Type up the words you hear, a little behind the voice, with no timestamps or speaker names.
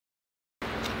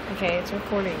Okay, it's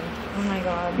recording. Oh my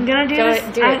god. I'm gonna do this.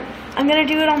 Do it. I'm gonna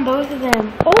do it on both of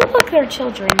them. Oh, look, they're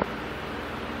children.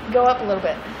 Go up a little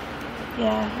bit.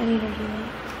 Yeah, I need to do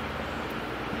that.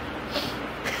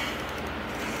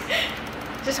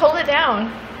 Just hold it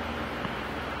down.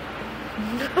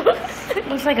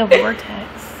 Looks like a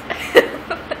vortex.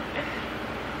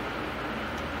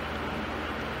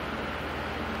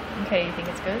 Okay, you think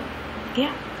it's good?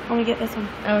 Yeah, let me get this one.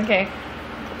 Okay.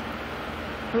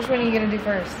 Which one are you gonna do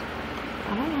first?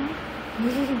 I don't know.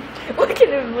 Look at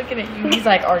him looking at you. He's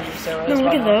like, are you serious? No,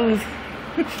 look at those.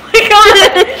 Oh my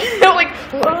god! They're like,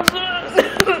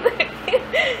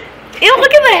 Ew,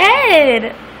 look at the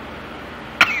head!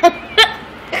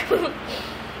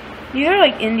 These are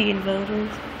like Indian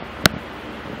voters.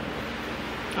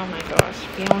 oh my gosh,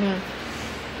 Fiona.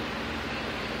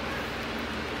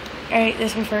 Alright,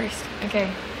 this one first.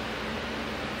 Okay.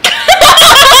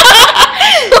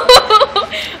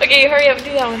 Okay, hurry up,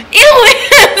 do that one. Ew,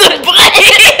 the butt!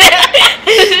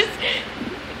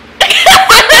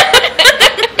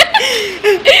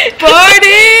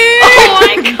 Party! Oh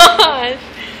my gosh.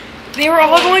 They were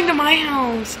all going to my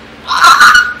house.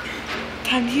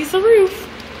 Time to use the roof.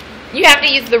 You have to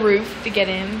use the roof to get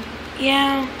in.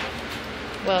 Yeah.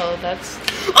 Well, that's...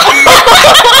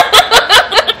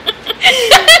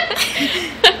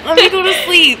 Let me go to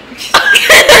sleep.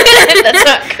 That's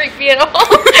not creepy at all.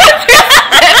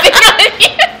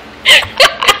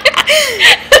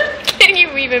 Can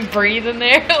you even breathe in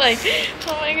there? Like,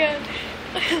 oh my god.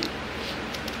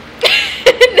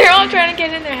 They're all trying to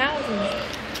get in their houses.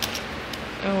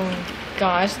 Oh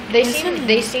gosh, they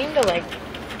seem to like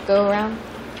go around.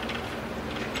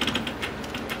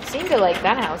 Seem to like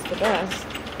that house the best.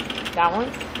 That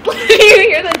one. You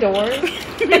hear the doors?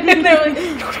 They're like,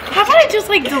 How about I just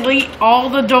like delete all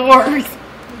the doors?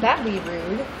 that'd be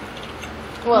rude.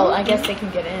 Well, I guess they can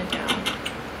get in now.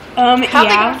 How they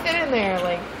gonna fit in there?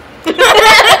 Like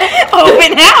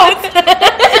open house.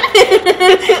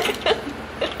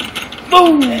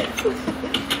 Boom.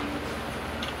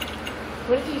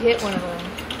 what if you hit one of them?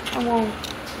 I won't.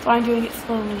 So I'm doing it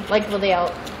slowly. Like, will they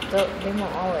all? They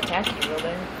won't all attack you, will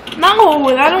they? No,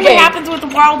 that only happens with the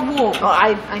wild wolf. Oh,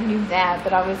 I knew that,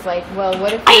 but I was like, well,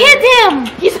 what if I hit him.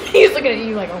 He's looking at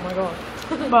you like, oh my god.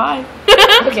 Bye.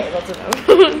 Okay, that's enough.